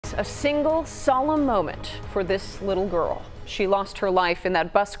It's a single solemn moment for this little girl. She lost her life in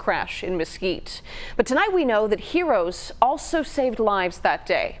that bus crash in Mesquite. But tonight we know that heroes also saved lives that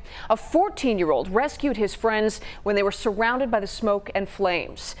day. A 14-year-old rescued his friends when they were surrounded by the smoke and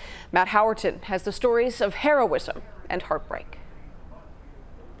flames. Matt Howerton has the stories of heroism and heartbreak.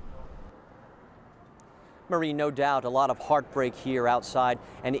 Marie, no doubt a lot of heartbreak here outside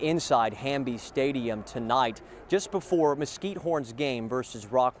and inside Hamby Stadium tonight. Just before Mesquite Horns game versus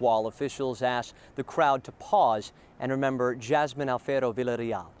Rockwall, officials asked the crowd to pause and remember Jasmine Alfaro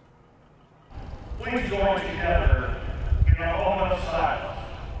Villarreal. Please join together in a moment of silence.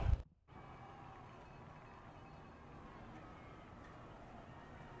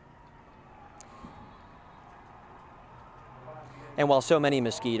 And while so many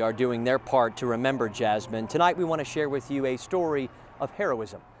Mesquite are doing their part to remember Jasmine, tonight we want to share with you a story of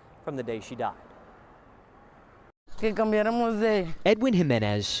heroism from the day she died. Edwin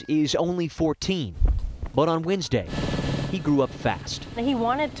Jimenez is only 14, but on Wednesday, he grew up fast. He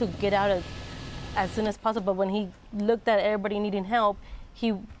wanted to get out as soon as possible, but when he looked at everybody needing help,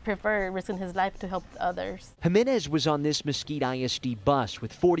 he preferred risking his life to help others. Jimenez was on this Mesquite ISD bus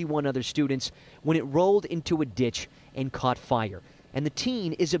with 41 other students when it rolled into a ditch and caught fire. And the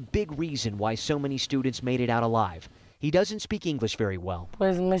teen is a big reason why so many students made it out alive. He doesn't speak English very well,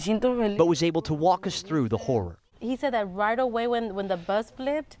 but was able to walk us through the horror. He said that right away when the bus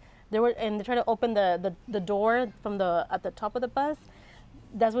flipped, they tried to open the door from at the top of the bus.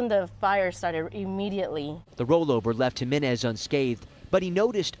 That's when the fire started immediately. The rollover left Jimenez unscathed, but he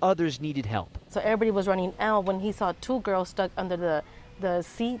noticed others needed help. So everybody was running out when he saw two girls stuck under the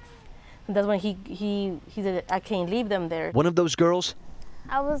seats. And that's when he said, I can't leave them there. One of those girls?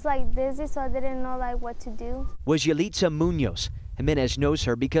 I was like dizzy, so I didn't know what to do. Was Yalitza Munoz. Jimenez knows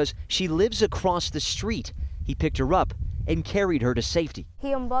her because she lives across the street. He picked her up and carried her to safety.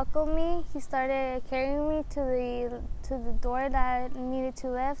 He unbuckled me. He started carrying me to the door that I needed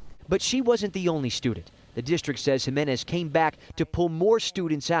to lift. But she wasn't the only student. The district says Jimenez came back to pull more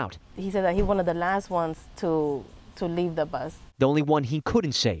students out. He said that he was one of the last ones to leave the bus. The only one he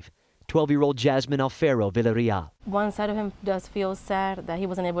couldn't save, 12-year-old Jasmine Alfaro Villarreal. One side of him does feel sad that he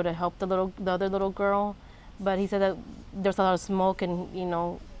wasn't able to help the other little girl, but he said that there's a lot of smoke and,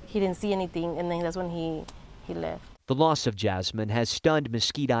 he didn't see anything, and then that's when he left. The loss of Jasmine has stunned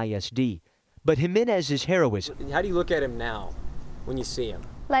Mesquite ISD, but Jimenez's heroism. How do you look at him now when you see him?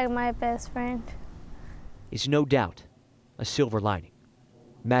 Like my best friend. Is no doubt a silver lining.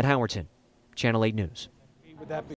 Matt Howerton, Channel 8 News.